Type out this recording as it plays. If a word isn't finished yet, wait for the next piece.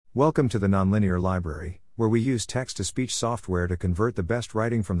Welcome to the Nonlinear Library, where we use text-to-speech software to convert the best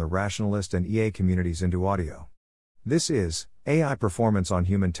writing from the Rationalist and EA communities into audio. This is AI Performance on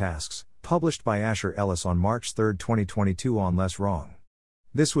Human Tasks, published by Asher Ellis on March 3, 2022 on LessWrong.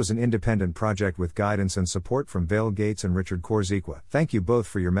 This was an independent project with guidance and support from Vael and Richard Korzekwa. Thank you both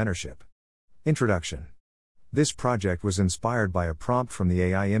for your mentorship. Introduction. This project was inspired by a prompt from the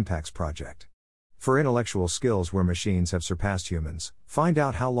AI Impacts project. For intellectual skills where machines have surpassed humans, find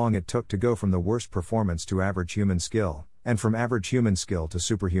out how long it took to go from the worst performance to average human skill, and from average human skill to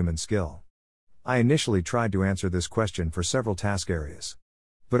superhuman skill. I initially tried to answer this question for several task areas.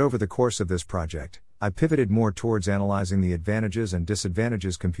 But over the course of this project, I pivoted more towards analyzing the advantages and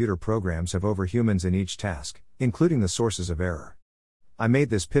disadvantages computer programs have over humans in each task, including the sources of error. I made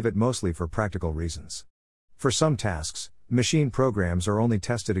this pivot mostly for practical reasons. For some tasks, machine programs are only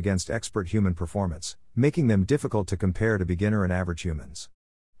tested against expert human performance, making them difficult to compare to beginner and average humans.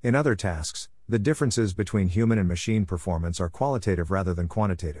 In other tasks, the differences between human and machine performance are qualitative rather than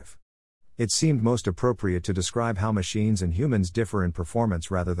quantitative. It seemed most appropriate to describe how machines and humans differ in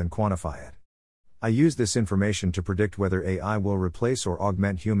performance rather than quantify it. I use this information to predict whether AI will replace or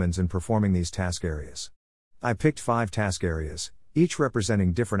augment humans in performing these task areas. I picked 5 task areas, each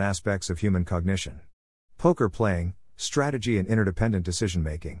representing different aspects of human cognition. Poker playing, strategy and interdependent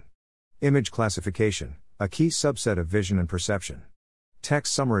decision-making. Image classification, a key subset of vision and perception.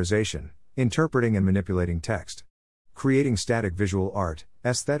 Text summarization, interpreting and manipulating text. Creating static visual art,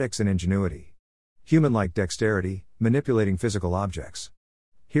 aesthetics and ingenuity. Human-like dexterity, manipulating physical objects.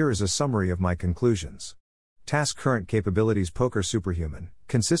 Here is a summary of my conclusions. TaskCurrent capabilitiesPokerSuperhuman,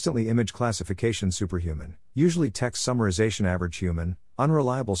 consistently image classificationSuperhuman, usually Text-summarization_Average human,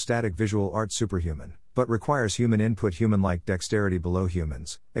 unreliable static visual artSuperhuman, but requires human input human-like dexterityBelow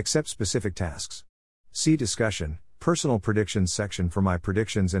humans, except specific tasks. See discussion, personal predictions section for my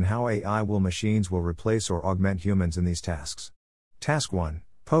predictions and how AI machines will replace or augment humans in these tasks. Task 1,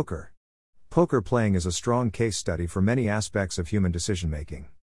 Poker. Poker playing is a strong case study for many aspects of human decision-making.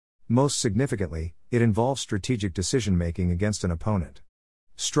 Most significantly, it involves strategic decision-making against an opponent.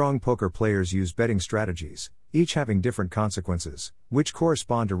 Strong poker players use betting strategies, each having different consequences, which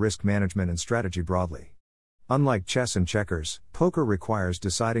correspond to risk management and strategy broadly. Unlike chess and checkers, poker requires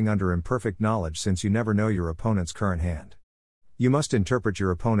deciding under imperfect knowledge since you never know your opponent's current hand. You must interpret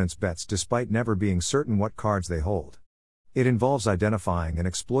your opponent's bets despite never being certain what cards they hold. It involves identifying and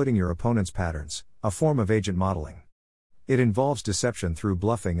exploiting your opponent's patterns, a form of agent modeling. It involves deception through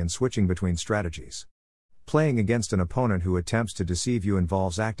bluffing and switching between strategies. Playing against an opponent who attempts to deceive you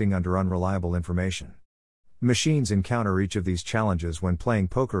involves acting under unreliable information. Machines encounter each of these challenges when playing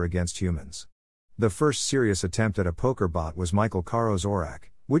poker against humans. The first serious attempt at a poker bot was Caro's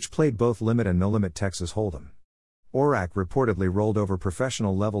ORAC, which played both limit and no-limit Texas Hold'em. ORAC reportedly rolled over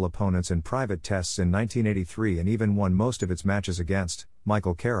professional-level opponents in private tests in 1983 and even won most of its matches against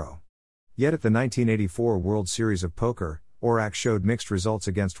Caro. Yet at the 1984 World Series of Poker, ORAC showed mixed results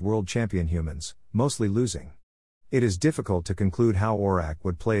against world champion humans, mostly losing. It is difficult to conclude how ORAC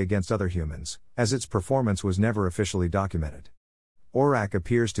would play against other humans, as its performance was never officially documented. ORAC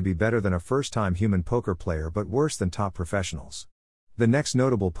appears to be better than a first-time human poker player but worse than top professionals. The next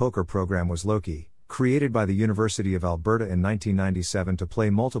notable poker program was Loki, created by the University of Alberta in 1997 to play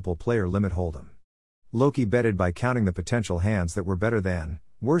multiple-player limit hold'em. Loki betted by counting the potential hands that were better than,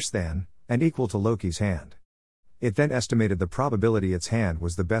 worse than, and equal to Loki's hand. It then estimated the probability its hand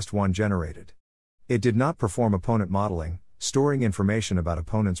was the best one generated. It did not perform opponent modeling, storing information about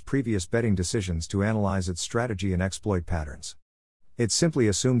opponents' previous betting decisions to analyze its strategy and exploit patterns. It simply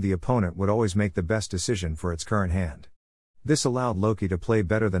assumed the opponent would always make the best decision for its current hand. This allowed Loki to play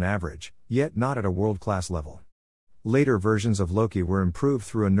better than average, yet not at a world-class level. Later versions of Loki were improved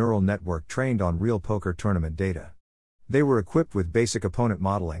through a neural network trained on real poker tournament data. They were equipped with basic opponent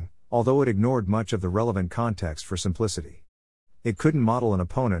modeling, although it ignored much of the relevant context for simplicity. It couldn't model an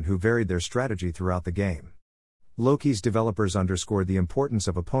opponent who varied their strategy throughout the game. Loki's developers underscored the importance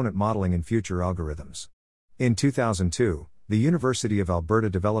of opponent modeling in future algorithms. In 2002, the University of Alberta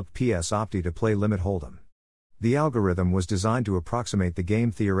developed PS-Opti to play limit hold'em. The algorithm was designed to approximate the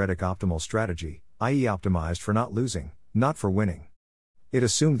game-theoretic optimal strategy, i.e. optimized for not losing, not for winning. It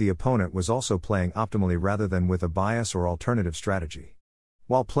assumed the opponent was also playing optimally rather than with a bias or alternative strategy.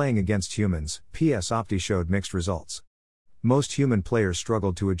 While playing against humans, PS-Opti showed mixed results. Most human players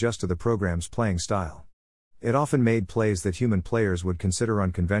struggled to adjust to the program's playing style. It often made plays that human players would consider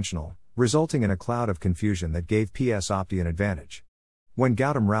unconventional, resulting in a cloud of confusion that gave PS-Opti an advantage. When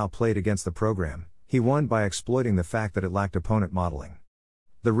Gautam Rao played against the program, he won by exploiting the fact that it lacked opponent modeling.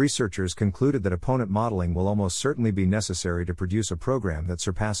 the researchers concluded that opponent modeling will almost certainly be necessary to produce a program that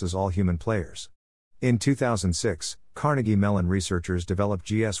surpasses all human players. In 2006, Carnegie Mellon researchers developed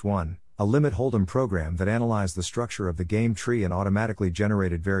GS1, a limit hold'em program that analyzed the structure of the game tree and automatically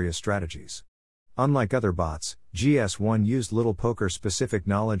generated various strategies. Unlike other bots, GS1 used little poker-specific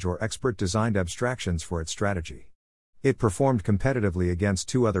knowledge or expert-designed abstractions for its strategy. It performed competitively against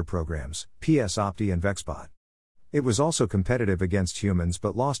two other programs, PS-Opti and VexBot. It was also competitive against humans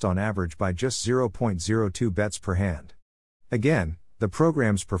but lost on average by just 0.02 bets per hand. Again, the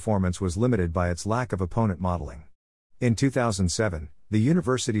program's performance was limited by its lack of opponent modeling. In 2007, the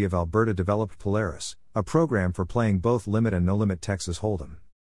University of Alberta developed Polaris, a program for playing both limit and no-limit Texas Hold'em.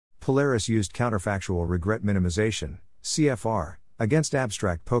 Polaris used counterfactual regret minimization, CFR, against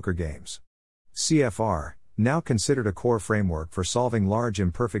abstract poker games. CFR, now considered a core framework for solving large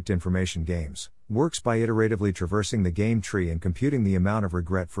imperfect information games, works by iteratively traversing the game tree and computing the amount of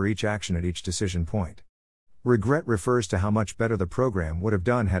regret for each action at each decision point. Regret refers to how much better the program would have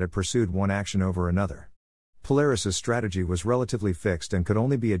done had it pursued one action over another. Polaris's strategy was relatively fixed and could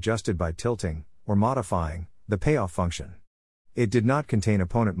only be adjusted by tilting, or modifying, the payoff function. It did not contain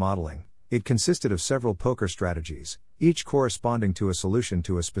opponent modeling. It consisted of several poker strategies, each corresponding to a solution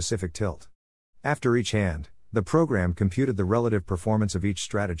to a specific tilt. After each hand, the program computed the relative performance of each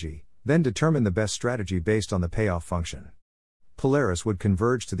strategy, then determined the best strategy based on the payoff function. Polaris would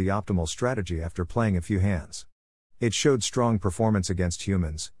converge to the optimal strategy after playing a few hands. It showed strong performance against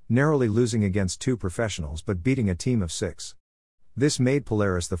humans, narrowly losing against two professionals but beating a team of 6. This made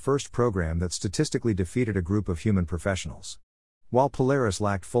Polaris the first program that statistically defeated a group of human professionals. While Polaris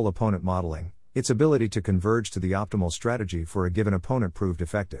lacked full opponent modeling, its ability to converge to the optimal strategy for a given opponent proved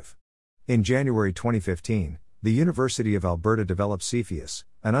effective. In January 2015, the University of Alberta developed Cepheus,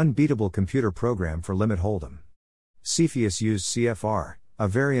 an unbeatable computer program for limit hold'em. Cepheus used CFR, a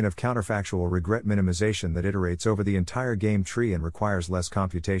variant of counterfactual regret minimization that iterates over the entire game tree and requires less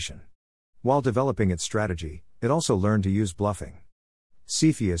computation. While developing its strategy, it also learned to use bluffing.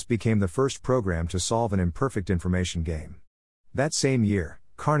 Cepheus became the first program to solve an imperfect information game. That same year,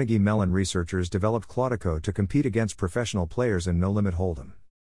 Carnegie Mellon researchers developed Korzekwa to compete against professional players in no-limit hold'em.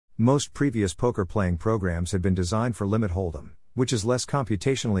 Most previous poker-playing programs had been designed for limit hold'em, which is less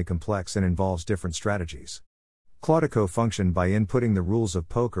computationally complex and involves different strategies. Korzekwa functioned by inputting the rules of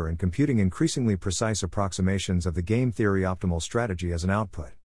poker and computing increasingly precise approximations of the game theory optimal strategy as an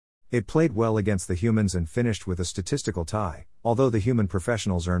output. It played well against the humans and finished with a statistical tie, although the human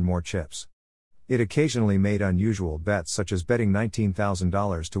professionals earned more chips. It occasionally made unusual bets such as betting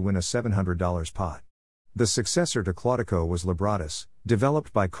 $19,000 to win a $700 pot. The successor to Korzekwa was Libratus,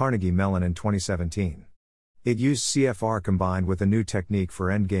 developed by Carnegie Mellon in 2017. It used CFR combined with a new technique for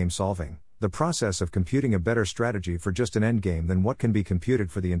endgame solving, the process of computing a better strategy for just an endgame than what can be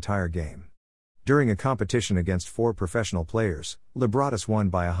computed for the entire game. During a competition against 4 professional players, Libratus won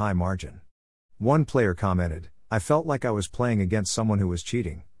by a high margin. One player commented, "I felt like I was playing against someone who was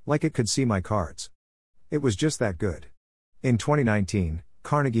cheating, like it could see my cards. It was just that good." In 2019,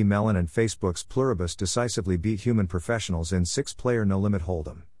 Carnegie Mellon and Facebook's Pluribus decisively beat human professionals in 6-player no-limit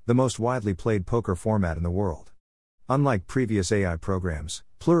hold'em, the most widely played poker format in the world. Unlike previous AI programs,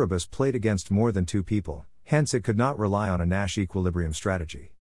 Pluribus played against more than 2 people, hence it could not rely on a Nash equilibrium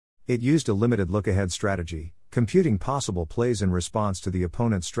strategy. It used a limited look-ahead strategy, computing possible plays in response to the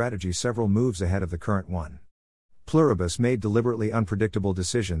opponent's strategy several moves ahead of the current one. Pluribus made deliberately unpredictable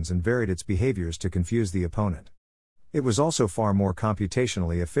decisions and varied its behaviors to confuse the opponent. It was also far more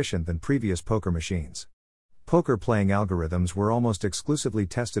computationally efficient than previous poker machines. Poker-playing algorithms were almost exclusively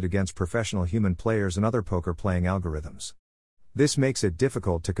tested against professional human players and other poker-playing algorithms. This makes it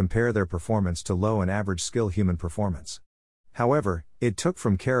difficult to compare their performance to low and average skill human performance. However, it took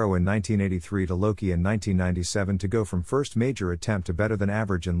from Caro in 1983 to Loki in 1997 to go from first major attempt to better than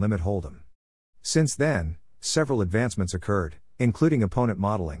average in limit hold'em. Since then, several advancements occurred, including opponent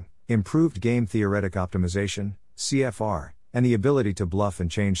modeling, improved game theoretic optimization, CFR, and the ability to bluff and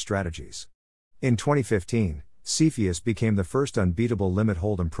change strategies. In 2015, Cepheus became the first unbeatable limit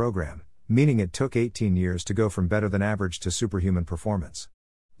hold'em program, meaning it took 18 years to go from better than average to superhuman performance.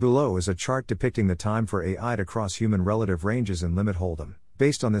 Below is a chart depicting the time for AI to cross human relative ranges in limit hold'em,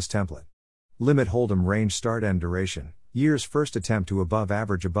 based on this template. Limit hold'em range start-end duration, years first attempt to above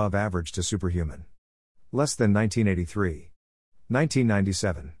average to superhuman. Less than 1983.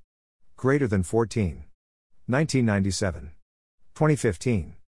 1997. Greater than 14. 1997.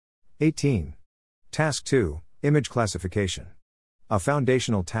 2015. 18. Task 2, Image Classification. A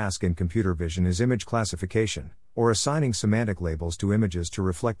foundational task in computer vision is image classification, or assigning semantic labels to images to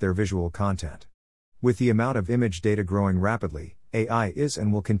reflect their visual content. With the amount of image data growing rapidly, AI is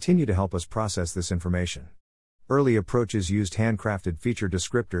and will continue to help us process this information. Early approaches used handcrafted feature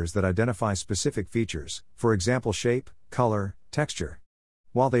descriptors that identify specific features, for example shape, color, texture.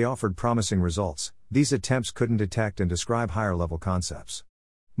 While they offered promising results, these attempts couldn't detect and describe higher-level concepts.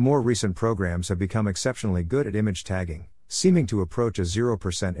 More recent programs have become exceptionally good at image tagging, seeming to approach a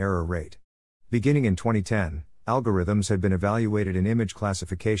 0% error rate. Beginning in 2010, algorithms had been evaluated in image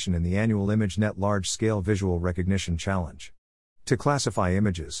classification in the annual ImageNet Large-Scale Visual Recognition Challenge. To classify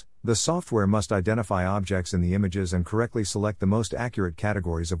images, the software must identify objects in the images and correctly select the most accurate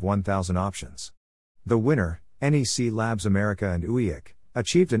categories of 1,000 options. The winner, NEC Labs America and UIIC,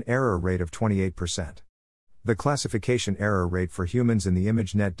 achieved an error rate of 28%. The classification error rate for humans in the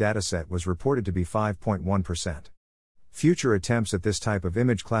ImageNet dataset was reported to be 5.1%. Future attempts at this type of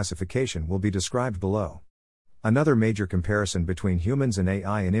image classification will be described below. Another major comparison between humans and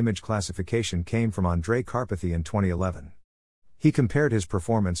AI in image classification came from Andrei Karpathy in 2011. He compared his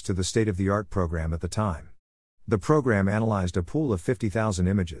performance to the state-of-the-art program at the time. The program analyzed a pool of 50,000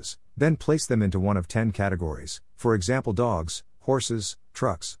 images, then placed them into one of 10 categories, for example dogs, horses,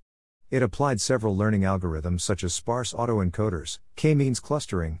 trucks. It applied several learning algorithms such as sparse autoencoders, k-means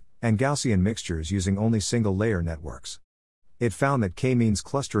clustering, and Gaussian mixtures using only single-layer networks. It found that k-means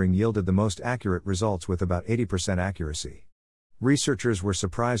clustering yielded the most accurate results with about 80% accuracy. Researchers were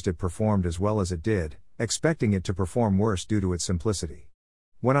surprised it performed as well as it did, expecting it to perform worse due to its simplicity.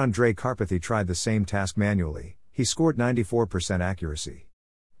 When Andrei Karpathy tried the same task manually, he scored 94% accuracy.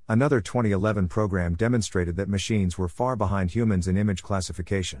 Another 2011 program demonstrated that machines were far behind humans in image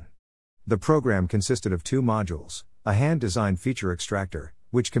classification. The program consisted of two modules, a hand-designed feature extractor,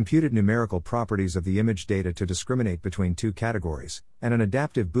 which computed numerical properties of the image data to discriminate between two categories, and an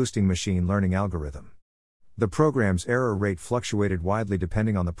adaptive boosting machine learning algorithm. The program's error rate fluctuated widely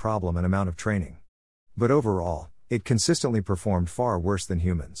depending on the problem and amount of training. But overall, it consistently performed far worse than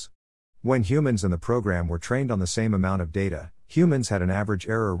humans. When humans and the program were trained on the same amount of data, humans had an average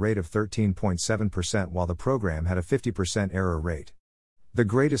error rate of 13.7% while the program had a 50% error rate. The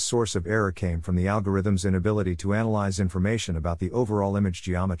greatest source of error came from the algorithm's inability to analyze information about the overall image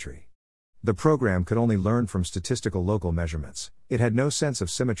geometry. The program could only learn from statistical local measurements. It had no sense of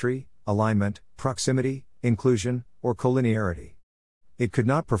symmetry, alignment, proximity, inclusion, or collinearity. It could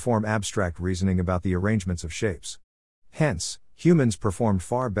not perform abstract reasoning about the arrangements of shapes. Hence, humans performed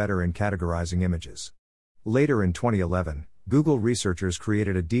far better in categorizing images. Later in 2011, Google researchers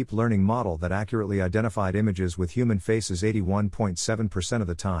created a deep learning model that accurately identified images with human faces 81.7% of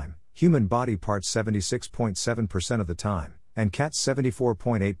the time, human body parts 76.7% of the time, and cats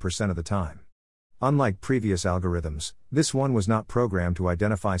 74.8% of the time. Unlike previous algorithms, this one was not programmed to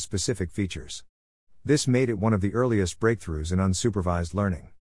identify specific features. This made it one of the earliest breakthroughs in unsupervised learning.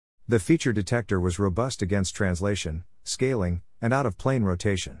 The feature detector was robust against translation, scaling, and out-of-plane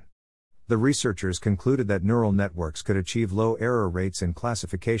rotation. The researchers concluded that neural networks could achieve low error rates in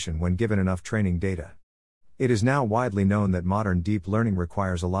classification when given enough training data. It is now widely known that modern deep learning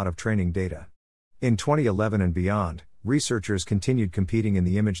requires a lot of training data. In 2011 and beyond, researchers continued competing in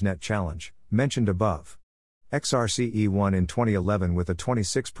the ImageNet Challenge, mentioned above. XRCE won in 2011 with a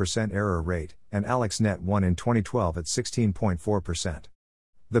 26% error rate, and AlexNet won in 2012 at 16.4%.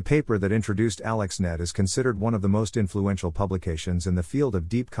 The paper that introduced AlexNet is considered one of the most influential publications in the field of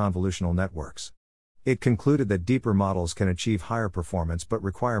deep convolutional networks. It concluded that deeper models can achieve higher performance but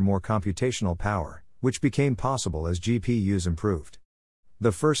require more computational power, which became possible as GPUs improved.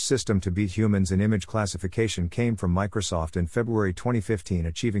 The first system to beat humans in image classification came from Microsoft in February 2015,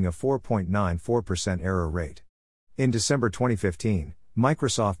 achieving a 4.94% error rate. In December 2015,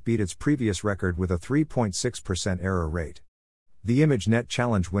 Microsoft beat its previous record with a 3.6% error rate. The ImageNet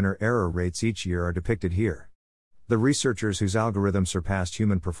Challenge winner error rates each year are depicted here. The researchers whose algorithm surpassed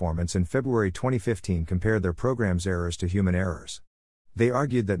human performance in February 2015 compared their program's errors to human errors. They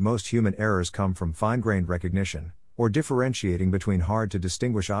argued that most human errors come from fine-grained recognition, or differentiating between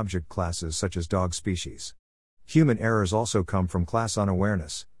hard-to-distinguish object classes such as dog species. Human errors also come from class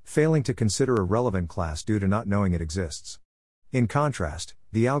unawareness, failing to consider a relevant class due to not knowing it exists. In contrast,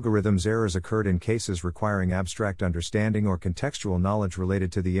 the algorithm's errors occurred in cases requiring abstract understanding or contextual knowledge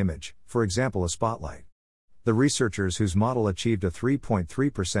related to the image, for example a spotlight. The researchers whose model achieved a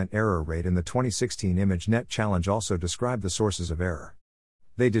 3.3% error rate in the 2016 ImageNet Challenge also described the sources of error.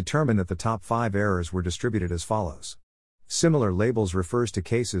 They determined that the top 5 errors were distributed as follows. Similar labels refers to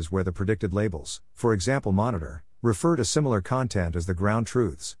cases where the predicted labels, for example monitor, refer to similar content as the ground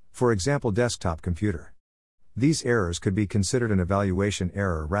truths, for example desktop computer. These errors could be considered an evaluation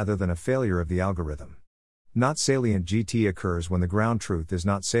error rather than a failure of the algorithm. Not salient GT occurs when the ground truth is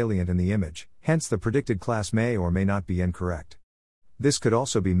not salient in the image, hence the predicted class may or may not be incorrect. This could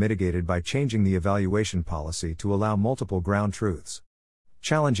also be mitigated by changing the evaluation policy to allow multiple ground truths.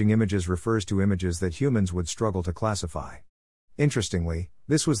 Challenging images refers to images that humans would struggle to classify. Interestingly,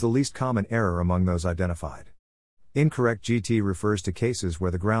 this was the least common error among those identified. Incorrect GT refers to cases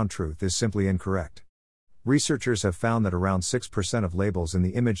where the ground truth is simply incorrect. Researchers have found that around 6% of labels in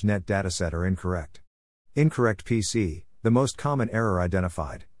the ImageNet dataset are incorrect. Incorrect PC, the most common error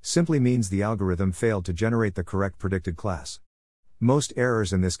identified, simply means the algorithm failed to generate the correct predicted class. Most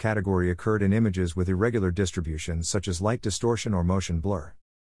errors in this category occurred in images with irregular distributions such as light distortion or motion blur.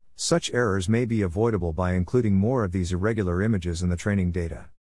 Such errors may be avoidable by including more of these irregular images in the training data.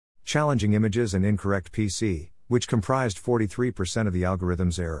 Challenging images and incorrect PC, which comprised 43% of the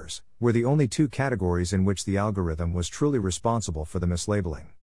algorithm's errors, were the only two categories in which the algorithm was truly responsible for the mislabeling.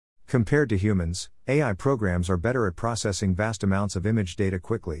 Compared to humans, AI programs are better at processing vast amounts of image data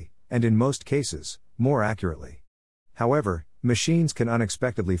quickly, and in most cases, more accurately. However, machines can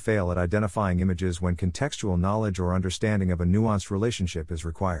unexpectedly fail at identifying images when contextual knowledge or understanding of a nuanced relationship is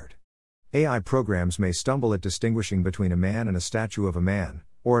required. AI programs may stumble at distinguishing between a man and a statue of a man,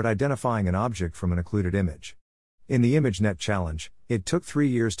 or at identifying an object from an occluded image. In the ImageNet challenge, it took 3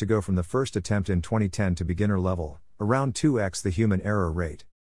 years to go from the first attempt in 2010 to beginner level, around 2x the human error rate.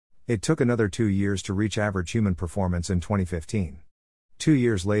 It took another 2 years to reach average human performance in 2015. 2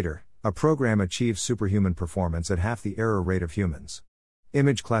 years later, a program achieved superhuman performance at half the error rate of humans.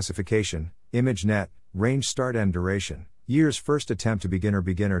 Image classification, ImageNet, range start end duration, years first attempt to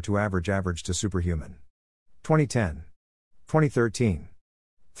beginner to average to superhuman. 2010. 2013.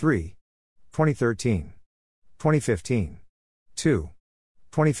 3. 2013. 2015. 2.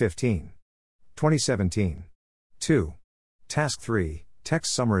 2015. 2017. 2. Task 3,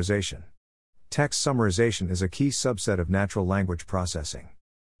 Text summarization. Text summarization is a key subset of natural language processing.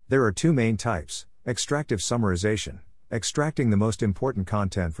 There are two main types: extractive summarization, extracting the most important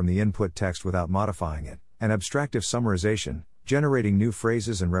content from the input text without modifying it, and abstractive summarization, generating new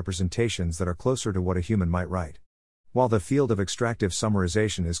phrases and representations that are closer to what a human might write. While the field of extractive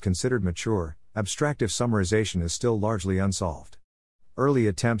summarization is considered mature, abstractive summarization is still largely unsolved. Early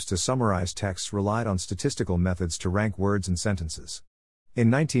attempts to summarize texts relied on statistical methods to rank words and sentences. In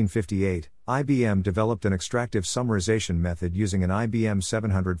 1958, IBM developed an extractive summarization method using an IBM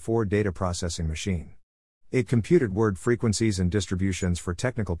 704 data processing machine. It computed word frequencies and distributions for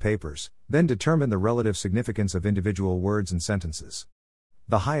technical papers, then determined the relative significance of individual words and sentences.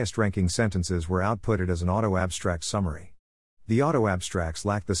 The highest-ranking sentences were outputted as an auto-abstract summary. The auto-abstracts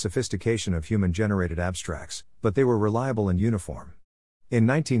lacked the sophistication of human-generated abstracts, but they were reliable and uniform. In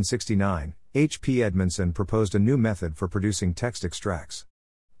 1969, H. P. Edmondson proposed a new method for producing text extracts.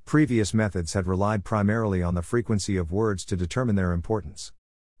 Previous methods had relied primarily on the frequency of words to determine their importance.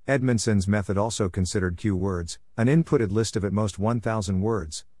 Edmondson's method also considered keywords, an inputted list of at most 1,000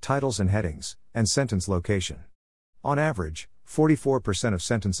 words, titles and headings, and sentence location. On average, 44% of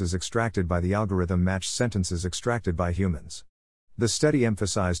sentences extracted by the algorithm matched sentences extracted by humans. The study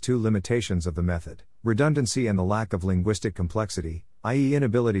emphasized two limitations of the method: redundancy and the lack of linguistic complexity, i.e.,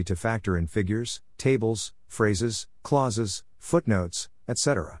 inability to factor in figures, tables, phrases, clauses, footnotes,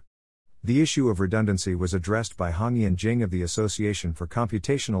 etc. The issue of redundancy was addressed by Hongyan Jing of the Association for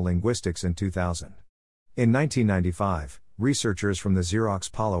Computational Linguistics in 2000. In 1995, researchers from the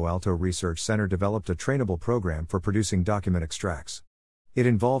Xerox Palo Alto Research Center developed a trainable program for producing document extracts. It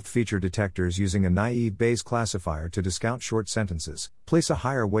involved feature detectors using a naive Bayes classifier to discount short sentences, place a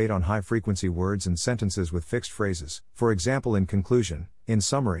higher weight on high-frequency words and sentences with fixed phrases, for example in conclusion, in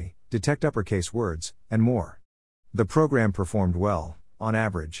summary, detect uppercase words, and more. The program performed well. On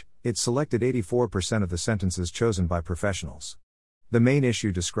average, it selected 84% of the sentences chosen by professionals. The main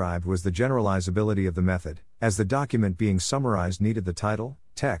issue described was the generalizability of the method, as the document being summarized needed the title,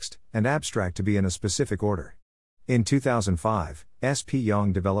 text, and abstract to be in a specific order. In 2005, S. P.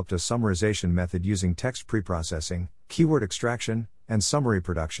 Yang developed a summarization method using text preprocessing, keyword extraction, and summary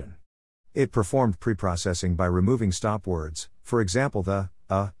production. It performed preprocessing by removing stop words, for example the,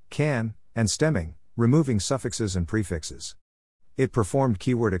 can, and stemming, removing suffixes and prefixes. It performed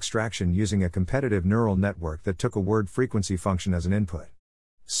keyword extraction using a competitive neural network that took a word frequency function as an input.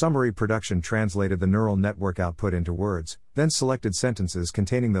 Summary production translated the neural network output into words, then selected sentences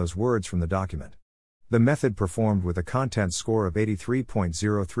containing those words from the document. The method performed with a content score of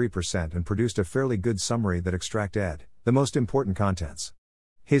 83.03% and produced a fairly good summary that extracted the most important contents.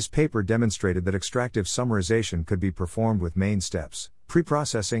 His paper demonstrated that extractive summarization could be performed with main steps: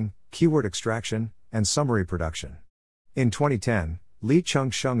 preprocessing, keyword extraction, and summary production. In 2010, Li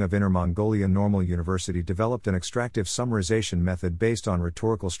Chung-shung of Inner Mongolia Normal University developed an extractive summarization method based on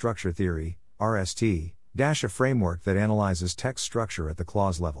rhetorical structure theory, RST, a framework that analyzes text structure at the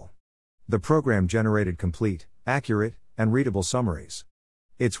clause level. The program generated complete, accurate, and readable summaries.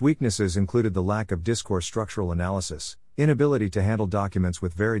 Its weaknesses included the lack of discourse structural analysis, inability to handle documents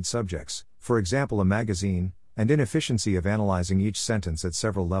with varied subjects, for example a magazine, and inefficiency of analyzing each sentence at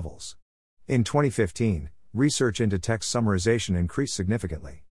several levels. In 2015, research into text summarization increased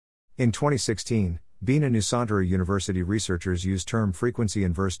significantly. In 2016, Bina Nusantara University researchers used term frequency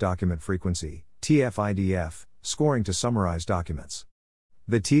inverse document frequency, TF-IDF, scoring to summarize documents.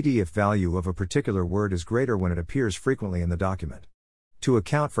 The TDF value of a particular word is greater when it appears frequently in the document. To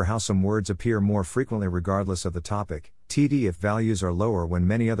account for how some words appear more frequently regardless of the topic, TDF values are lower when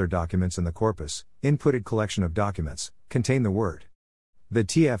many other documents in the corpus, inputted collection of documents, contain the word. The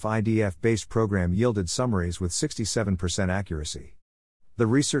TF-IDF-based program yielded summaries with 67% accuracy. The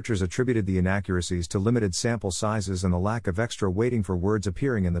researchers attributed the inaccuracies to limited sample sizes and the lack of extra weighting for words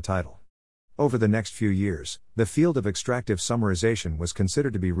appearing in the title. Over the next few years, the field of extractive summarization was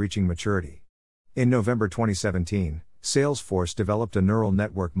considered to be reaching maturity. In November 2017, Salesforce developed a neural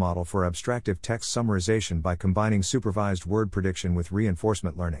network model for abstractive text summarization by combining supervised word prediction with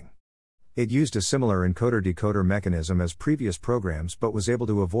reinforcement learning. It used a similar encoder-decoder mechanism as previous programs but was able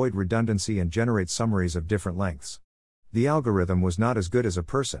to avoid redundancy and generate summaries of different lengths. The algorithm was not as good as a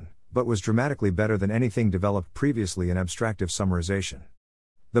person, but was dramatically better than anything developed previously in abstractive summarization.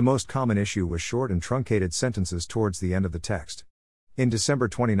 The most common issue was short and truncated sentences towards the end of the text. In December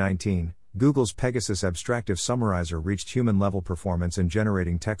 2019, Google's Pegasus Abstractive Summarizer reached human-level performance in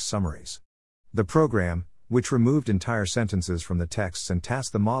generating text summaries. The program, which removed entire sentences from the texts and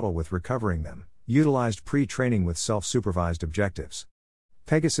tasked the model with recovering them, utilized pre-training with self-supervised objectives.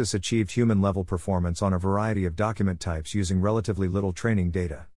 Pegasus achieved human-level performance on a variety of document types using relatively little training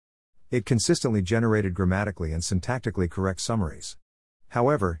data. It consistently generated grammatically and syntactically correct summaries.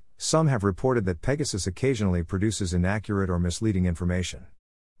 However, some have reported that Pegasus occasionally produces inaccurate or misleading information.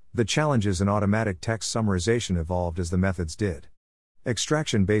 The challenges in automatic text summarization evolved as the methods did.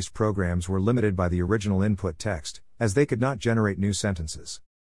 Extraction-based programs were limited by the original input text, as they could not generate new sentences.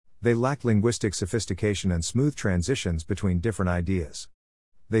 They lacked linguistic sophistication and smooth transitions between different ideas.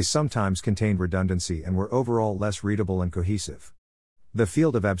 They sometimes contained redundancy and were overall less readable and cohesive. The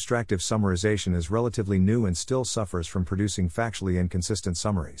field of abstractive summarization is relatively new and still suffers from producing factually inconsistent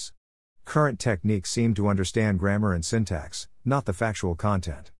summaries. Current techniques seem to understand grammar and syntax, not the factual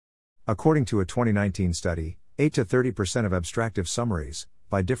content. According to a 2019 study, 8 to 30% of abstractive summaries,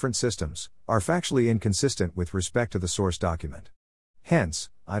 by different systems, are factually inconsistent with respect to the source document. Hence,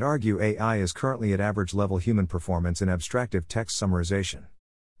 I'd argue AI is currently at average-level human performance in abstractive text summarization.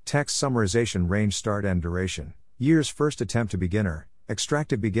 Text summarization range start-end duration, years first attempt to beginner,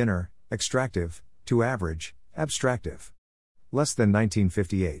 beginner, extractive, to average, abstractive. Less than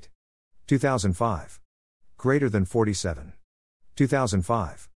 1958. 2005. Greater than 47.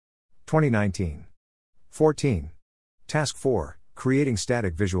 2005. 2019. 14. Task 4, Creating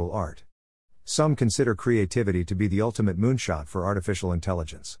Static Visual Art. Some consider creativity to be the ultimate moonshot for artificial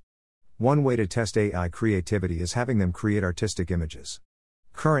intelligence. One way to test AI creativity is having them create artistic images.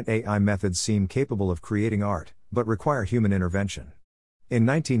 Current AI methods seem capable of creating art, but require human intervention. In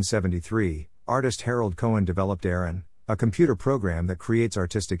 1973, artist Harold Cohen developed Aaron, a computer program that creates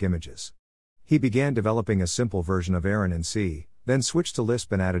artistic images. He began developing a simple version of Aaron in C, then switched to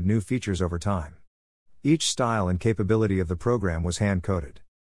Lisp and added new features over time. Each style and capability of the program was hand-coded.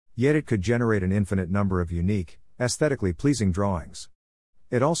 Yet it could generate an infinite number of unique, aesthetically pleasing drawings.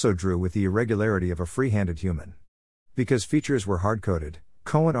 It also drew with the irregularity of a free-handed human. Because features were hard-coded,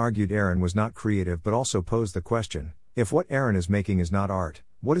 Cohen argued Aaron was not creative but also posed the question, if what Aaron is making is not art,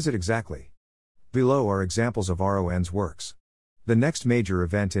 what is it exactly? Below are examples of RON's works. The next major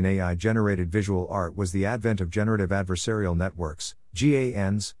event in AI-generated visual art was the advent of generative adversarial networks,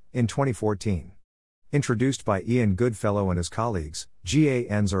 GANs, in 2014. Introduced by Ian Goodfellow and his colleagues,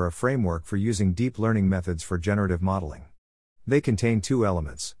 GANs are a framework for using deep learning methods for generative modeling. They contain two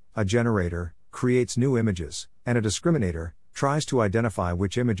elements: a generator, creates new images, and a discriminator, tries to identify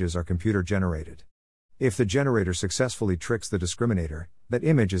which images are computer-generated. If the generator successfully tricks the discriminator, that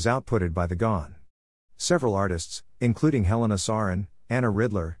image is outputted by the GAN. Several artists, including Helena Sarin, Anna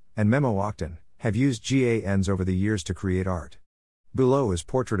Ridler, and Memo Octon, have used GANs over the years to create art. Below is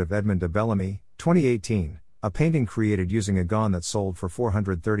Portrait of Edmund de Bellamy, 2018, a painting created using a GAN that sold for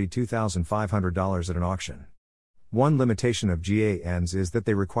 $432,500 at an auction. One limitation of GANs is that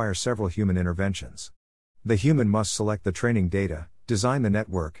they require several human interventions. The human must select the training data, design the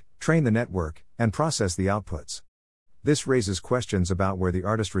network, train the network, and process the outputs. This raises questions about where the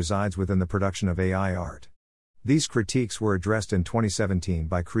artist resides within the production of AI art. These critiques were addressed in 2017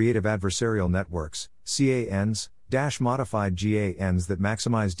 by Creative Adversarial Networks, CANs, modified GANs that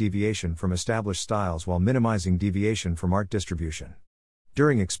maximize deviation from established styles while minimizing deviation from art distribution.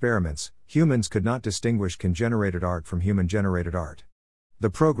 During experiments, humans could not distinguish CAN-generated art from human-generated art. The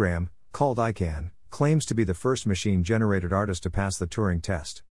program, called ICANN, claims to be the first machine-generated artist to pass the Turing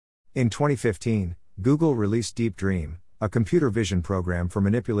test. In 2015, Google released Deep Dream, a computer vision program for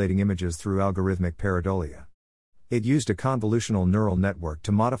manipulating images through algorithmic pareidolia. It used a convolutional neural network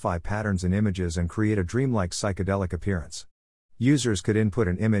to modify patterns in images and create a dreamlike psychedelic appearance. Users could input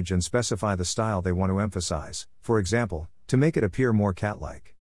an image and specify the style they want to emphasize, for example, to make it appear more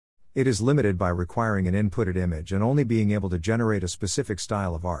cat-like. It is limited by requiring an inputted image and only being able to generate a specific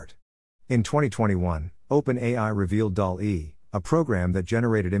style of art. In 2021, OpenAI revealed DALL-E, a program that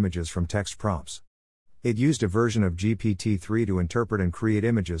generated images from text prompts. It used a version of GPT-3 to interpret and create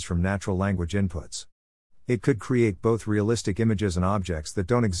images from natural language inputs. It could create both realistic images and objects that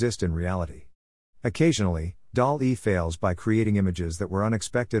don't exist in reality. Occasionally, DALL-E fails by creating images that were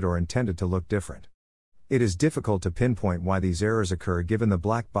unexpected or intended to look different. It is difficult to pinpoint why these errors occur given the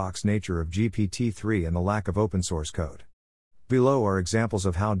black box nature of GPT-3 and the lack of open source code. Below are examples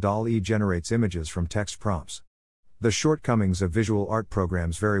of how DALL-E generates images from text prompts. The shortcomings of visual art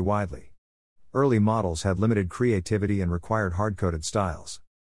programs vary widely. Early models had limited creativity and required hard-coded styles.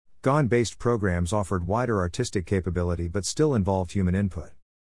 GAN-based programs offered wider artistic capability but still involved human input.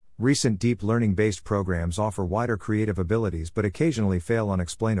 Recent deep learning-based programs offer wider creative abilities but occasionally fail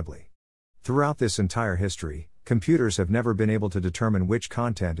unexplainably. Throughout this entire history, computers have never been able to determine which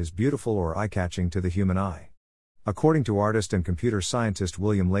content is beautiful or eye-catching to the human eye. According to artist and computer scientist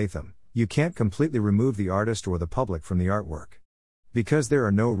William Latham, you can't completely remove the artist or the public from the artwork. Because there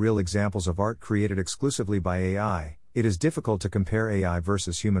are no real examples of art created exclusively by AI, it is difficult to compare AI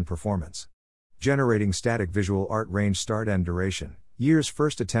versus human performance. Generating static visual art range start-end duration, years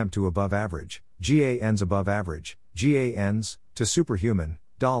first attempt to above average, GANs above average, GANs, to superhuman,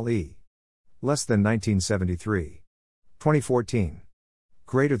 DALL-E. Less than 1973. 2014.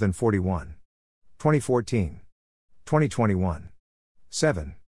 Greater than 41. 2014. 2021.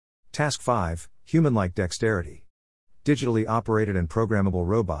 7. Task 5, Human-like dexterity. Digitally operated and programmable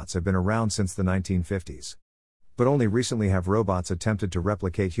robots have been around since the 1950s. But only recently have robots attempted to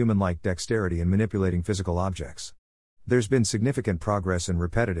replicate human-like dexterity in manipulating physical objects. There's been significant progress in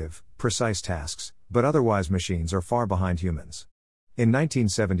repetitive, precise tasks, but otherwise machines are far behind humans. In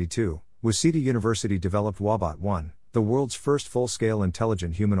 1972, Waseda University developed Wabot-1, the world's first full-scale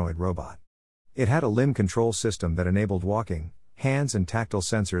intelligent humanoid robot. It had a limb control system that enabled walking, hands and tactile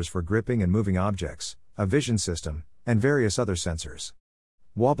sensors for gripping and moving objects, a vision system, and various other sensors.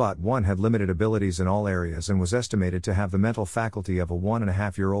 Wabot-1 had limited abilities in all areas and was estimated to have the mental faculty of a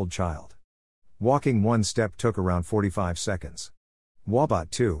 1.5-year-old child. Walking one step took around 45 seconds.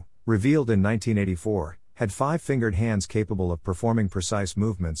 Wabot-2, revealed in 1984, had 5-fingered hands capable of performing precise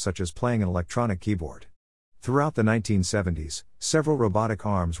movements such as playing an electronic keyboard. Throughout the 1970s, several robotic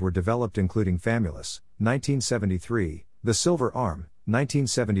arms were developed including Famulus, 1973, the Silver Arm,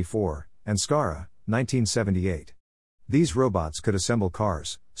 1974, and Caro, 1978. These robots could assemble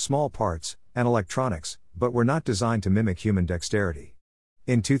cars, small parts, and electronics, but were not designed to mimic human dexterity.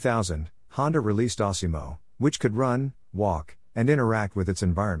 In 2000, Honda released Osimo, which could run, walk, and interact with its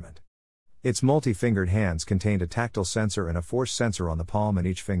environment. Its multi-fingered hands contained a tactile sensor and a force sensor on the palm and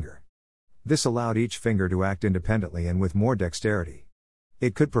each finger. This allowed each finger to act independently and with more dexterity.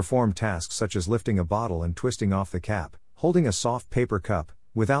 It could perform tasks such as lifting a bottle and twisting off the cap, holding a soft paper cup,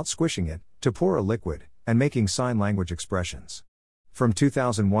 without squishing it, to pour a liquid, and making sign language expressions. From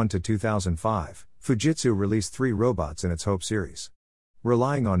 2001 to 2005, Fujitsu released 3 robots in its Hope series.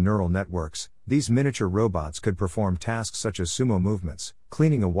 Relying on neural networks, these miniature robots could perform tasks such as sumo movements,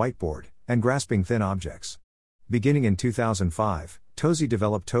 cleaning a whiteboard, and grasping thin objects. Beginning in 2005, Tozi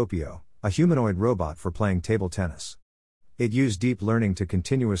developed Topio, a humanoid robot for playing table tennis. It used deep learning to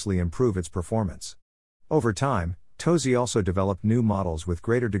continuously improve its performance. Over time, Tozi also developed new models with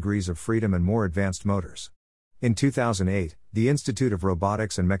greater degrees of freedom and more advanced motors. In 2008, the Institute of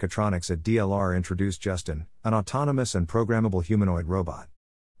Robotics and Mechatronics at DLR introduced Justin, an autonomous and programmable humanoid robot.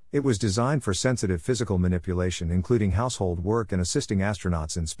 It was designed for sensitive physical manipulation including household work and assisting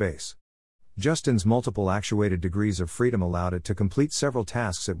astronauts in space. Justin's multiple actuated degrees of freedom allowed it to complete several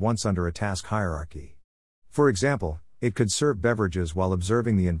tasks at once under a task hierarchy. For example, it could serve beverages while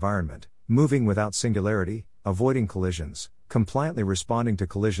observing the environment, moving without singularity, avoiding collisions, compliantly responding to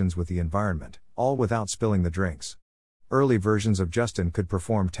collisions with the environment, all without spilling the drinks. Early versions of Justin could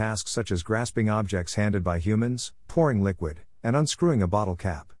perform tasks such as grasping objects handed by humans, pouring liquid, and unscrewing a bottle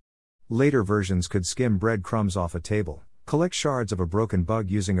cap. Later versions could skim bread crumbs off a table, collect shards of a broken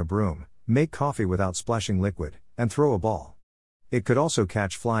bug using a broom, make coffee without splashing liquid, and throw a ball. It could also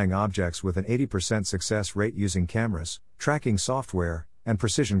catch flying objects with an 80% success rate using cameras, tracking software, and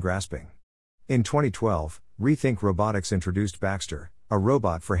precision grasping. In 2012, Rethink Robotics introduced Baxter, a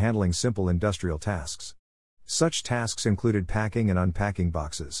robot for handling simple industrial tasks. Such tasks included packing and unpacking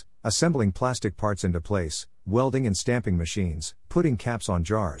boxes, assembling plastic parts into place, welding and stamping machines, putting caps on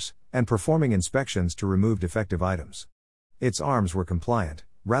jars, and performing inspections to remove defective items. Its arms were compliant.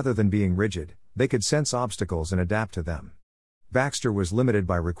 Rather than being rigid, they could sense obstacles and adapt to them. Baxter was limited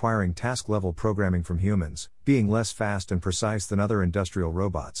by requiring task-level programming from humans, being less fast and precise than other industrial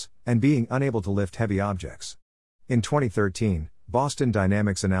robots, and being unable to lift heavy objects. In 2013, Boston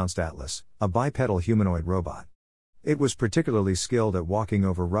Dynamics announced Atlas, a bipedal humanoid robot. It was particularly skilled at walking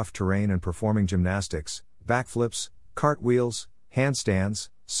over rough terrain and performing gymnastics, backflips, cartwheels, handstands,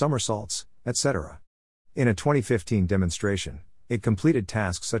 somersaults, etc. In a 2015 demonstration, it completed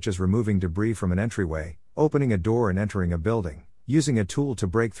tasks such as removing debris from an entryway, opening a door and entering a building, using a tool to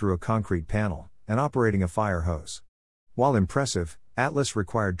break through a concrete panel, and operating a fire hose. While impressive, Atlas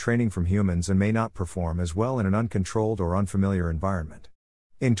required training from humans and may not perform as well in an uncontrolled or unfamiliar environment.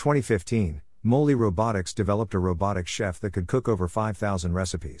 In 2015, Moly Robotics developed a robotic chef that could cook over 5,000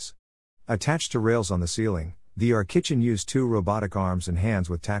 recipes. Attached to rails on the ceiling, the ArtKitchen used 2 robotic arms and hands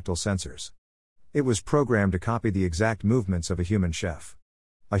with tactile sensors. It was programmed to copy the exact movements of a human chef.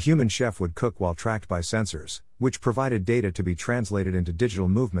 A human chef would cook while tracked by sensors, which provided data to be translated into digital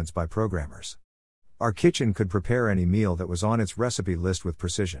movements by programmers. ArtKitchen could prepare any meal that was on its recipe list with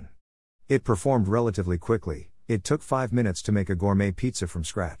precision. It performed relatively quickly. It took 5 minutes to make a gourmet pizza from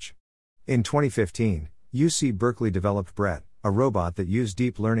scratch. In 2015, UC Berkeley developed Brett, a robot that used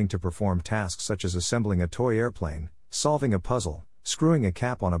deep learning to perform tasks such as assembling a toy airplane, solving a puzzle, screwing a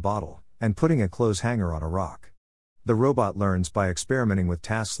cap on a bottle, and putting a clothes hanger on a rock. The robot learns by experimenting with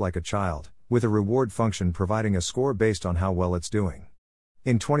tasks like a child, with a reward function providing a score based on how well it's doing.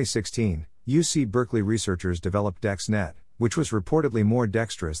 In 2016, UC Berkeley researchers developed DexNet, which was reportedly more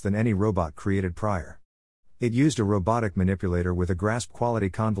dexterous than any robot created prior. It used a robotic manipulator with a grasp-quality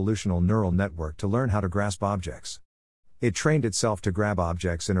convolutional neural network to learn how to grasp objects. It trained itself to grab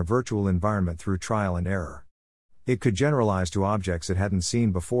objects in a virtual environment through trial and error. It could generalize to objects it hadn't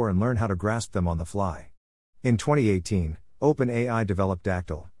seen before and learn how to grasp them on the fly. In 2018, OpenAI developed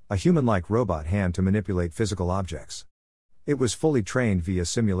Dactyl, a human-like robot hand to manipulate physical objects. It was fully trained via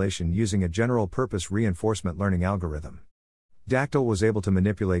simulation using a general-purpose reinforcement learning algorithm. Dactyl was able to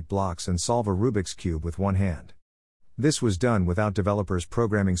manipulate blocks and solve a Rubik's Cube with one hand. This was done without developers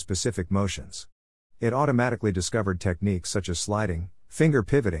programming specific motions. It automatically discovered techniques such as sliding, finger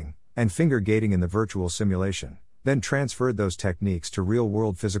pivoting, and finger gating in the virtual simulation, then transferred those techniques to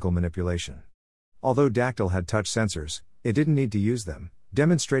real-world physical manipulation. Although Dactyl had touch sensors, it didn't need to use them,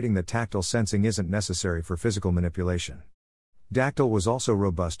 demonstrating that tactile sensing isn't necessary for physical manipulation. Dactyl was also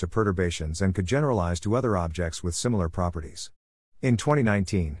robust to perturbations and could generalize to other objects with similar properties. In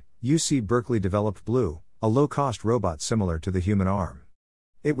 2019, UC Berkeley developed Blue, a low-cost robot similar to the human arm.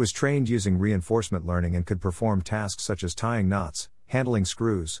 It was trained using reinforcement learning and could perform tasks such as tying knots, handling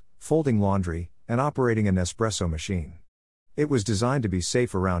screws, folding laundry, and operating a Nespresso machine. It was designed to be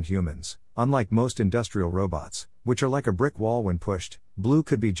safe around humans. Unlike most industrial robots, which are like a brick wall when pushed, Blue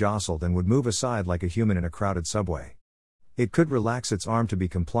could be jostled and would move aside like a human in a crowded subway. It could relax its arm to be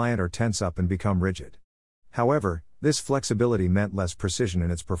compliant or tense up and become rigid. However, this flexibility meant less precision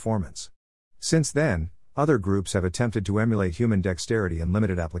in its performance. Since then, other groups have attempted to emulate human dexterity in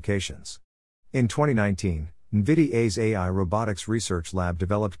limited applications. In 2019, NVIDIA's AI Robotics Research Lab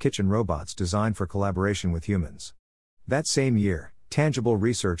developed kitchen robots designed for collaboration with humans. That same year, Tangible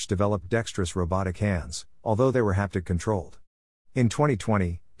Research developed dexterous robotic hands, although they were haptic-controlled. In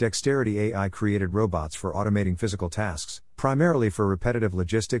 2020, Dexterity AI created robots for automating physical tasks, primarily for repetitive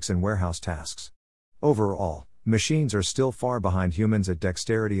logistics and warehouse tasks. Overall, machines are still far behind humans at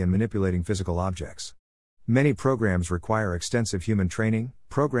dexterity and manipulating physical objects. Many programs require extensive human training,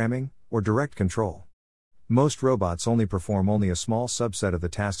 programming, or direct control. Most robots only perform a small subset of the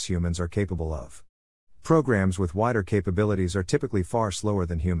tasks humans are capable of. Programs with wider capabilities are typically far slower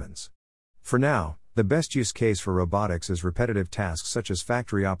than humans. For now, the best use case for robotics is repetitive tasks such as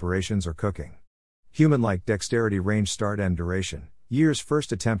factory operations or cooking. Human-like dexterity range start-end duration, years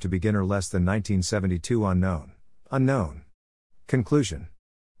first attempt to beginner less than 1972 unknown. Conclusion.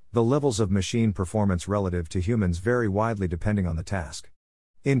 The levels of machine performance relative to humans vary widely depending on the task.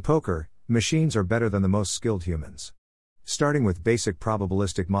 In poker, machines are better than the most skilled humans. Starting with basic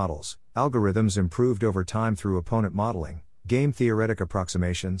probabilistic models, algorithms improved over time through opponent modeling, game theoretic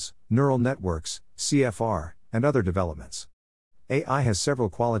approximations, neural networks, CFR, and other developments. AI has several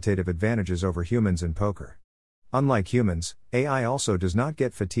qualitative advantages over humans in poker. Unlike humans, AI also does not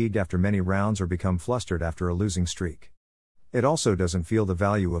get fatigued after many rounds or become flustered after a losing streak. It also doesn't feel the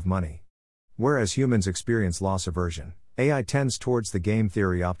value of money. Whereas humans experience loss aversion, AI tends towards the game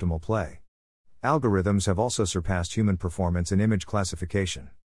theory optimal play. Algorithms have also surpassed human performance in image classification.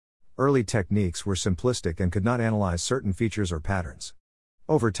 Early techniques were simplistic and could not analyze certain features or patterns.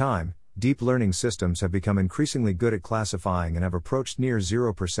 Over time, deep learning systems have become increasingly good at classifying and have approached near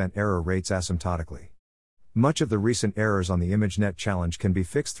 0% error rates asymptotically. Much of the recent errors on the ImageNet challenge can be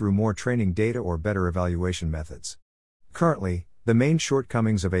fixed through more training data or better evaluation methods. Currently, the main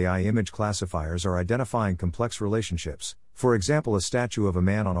shortcomings of AI image classifiers are identifying complex relationships, for example a statue of a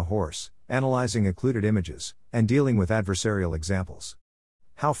man on a horse, analyzing occluded images, and dealing with adversarial examples.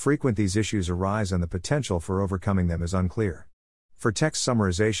 How frequent these issues arise and the potential for overcoming them is unclear. For text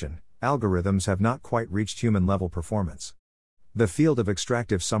summarization, algorithms have not quite reached human-level performance. The field of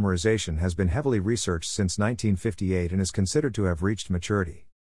extractive summarization has been heavily researched since 1958 and is considered to have reached maturity.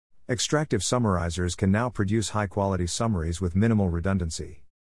 Extractive summarizers can now produce high-quality summaries with minimal redundancy.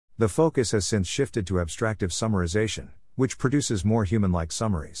 The focus has since shifted to abstractive summarization, which produces more human-like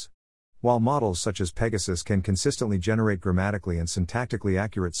summaries. While models such as Pegasus can consistently generate grammatically and syntactically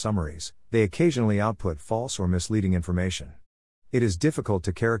accurate summaries, they occasionally output false or misleading information. It is difficult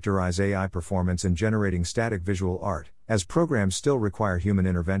to characterize AI performance in generating static visual art, as programs still require human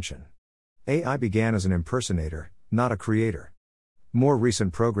intervention. AI began as an impersonator, not a creator. More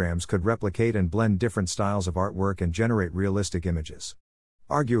recent programs could replicate and blend different styles of artwork and generate realistic images.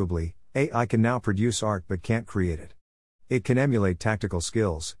 Arguably, AI can now produce art but can't create it. It can emulate tactical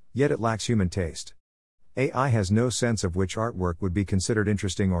skills, yet it lacks human taste. AI has no sense of which artwork would be considered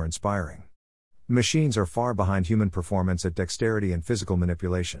interesting or inspiring. Machines are far behind human performance at dexterity and physical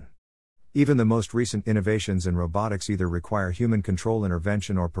manipulation. Even the most recent innovations in robotics either require human control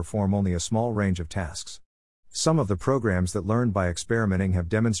intervention or perform only a small range of tasks. Some of the programs that learned by experimenting have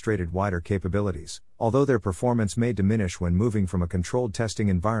demonstrated wider capabilities, although their performance may diminish when moving from a controlled testing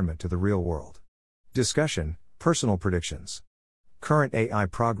environment to the real world. Discussion: Personal predictions. Current AI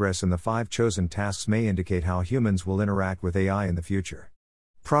progress in the 5 chosen tasks may indicate how humans will interact with AI in the future.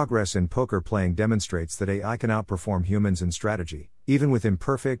 Progress in poker playing demonstrates that AI can outperform humans in strategy, even with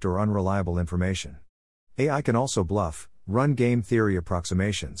imperfect or unreliable information. AI can also bluff, run game theory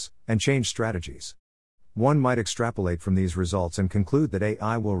approximations, and change strategies. One might extrapolate from these results and conclude that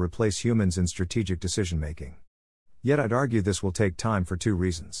AI will replace humans in strategic decision-making. Yet I'd argue this will take time for 2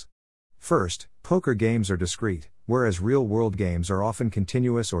 reasons. First, poker games are discrete, whereas real-world games are often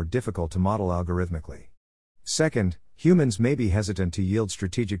continuous or difficult to model algorithmically. Second, humans may be hesitant to yield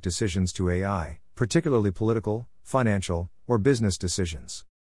strategic decisions to AI, particularly political, financial, or business decisions.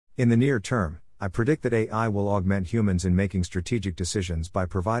 In the near term, I predict that AI will augment humans in making strategic decisions by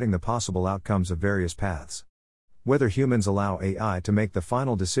providing the possible outcomes of various paths. Whether humans allow AI to make the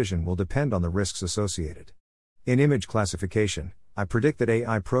final decision will depend on the risks associated. In image classification, I predict that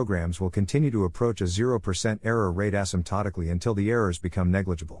AI programs will continue to approach a 0% error rate asymptotically until the errors become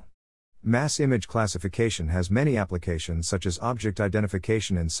negligible. Mass image classification has many applications such as object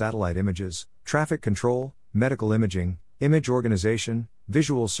identification in satellite images, traffic control, medical imaging, image organization,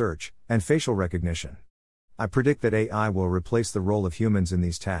 visual search, and facial recognition. I predict that AI will replace the role of humans in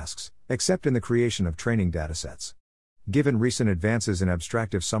these tasks, except in the creation of training datasets. Given recent advances in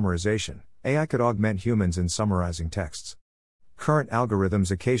abstractive summarization, AI could augment humans in summarizing texts. Current algorithms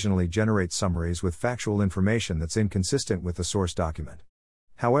occasionally generate summaries with factual information that's inconsistent with the source document.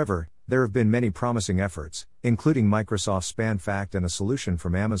 However, there have been many promising efforts, including Microsoft's SpanFact and a solution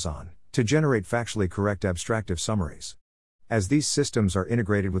from Amazon, to generate factually correct abstractive summaries. As these systems are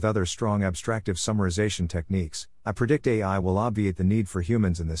integrated with other strong abstractive summarization techniques, I predict AI will obviate the need for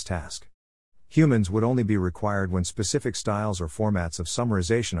humans in this task. Humans would only be required when specific styles or formats of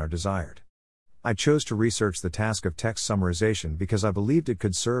summarization are desired. I chose to research the task of text summarization because I believed it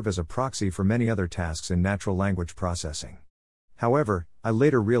could serve as a proxy for many other tasks in natural language processing. However, I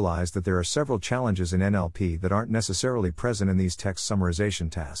later realized that there are several challenges in NLP that aren't necessarily present in these text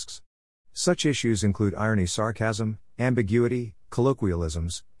summarization tasks. Such issues include irony, sarcasm, ambiguity,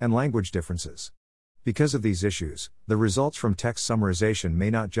 colloquialisms, and language differences. Because of these issues, the results from text summarization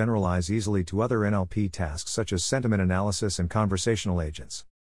may not generalize easily to other NLP tasks such as sentiment analysis and conversational agents.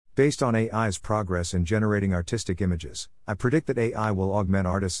 Based on AI's progress in generating artistic images, I predict that AI will augment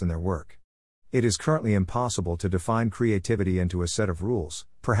artists in their work. It is currently impossible to define creativity into a set of rules,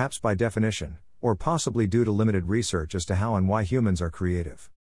 perhaps by definition, or possibly due to limited research as to how and why humans are creative.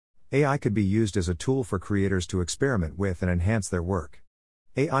 AI could be used as a tool for creators to experiment with and enhance their work.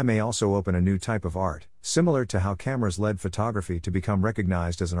 AI may also open a new type of art, similar to how cameras led photography to become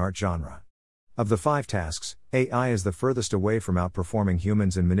recognized as an art genre. Of the 5 tasks, AI is the furthest away from outperforming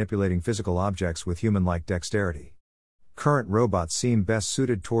humans in manipulating physical objects with human-like dexterity. Current robots seem best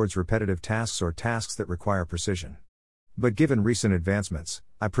suited towards repetitive tasks or tasks that require precision. But given recent advancements,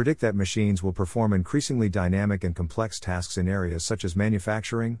 I predict that machines will perform increasingly dynamic and complex tasks in areas such as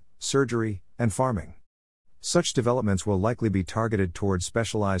manufacturing, surgery, and farming. Such developments will likely be targeted towards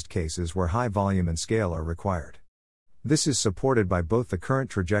specialized cases where high volume and scale are required. This is supported by both the current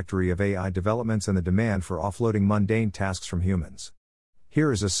trajectory of AI developments and the demand for offloading mundane tasks from humans.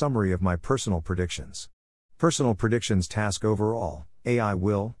 Here is a summary of my personal predictions. Personal predictions: task overall, AI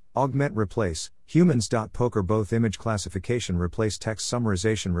will augment, replace humans. Poker both image classification, replace text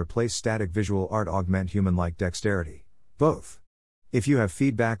summarization, replace static visual art, augment human-like dexterity. Both. If you have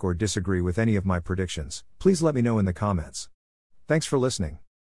feedback or disagree with any of my predictions, please let me know in the comments. Thanks for listening.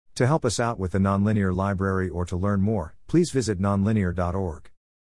 To help us out with the Nonlinear Library or to learn more, please visit nonlinear.org.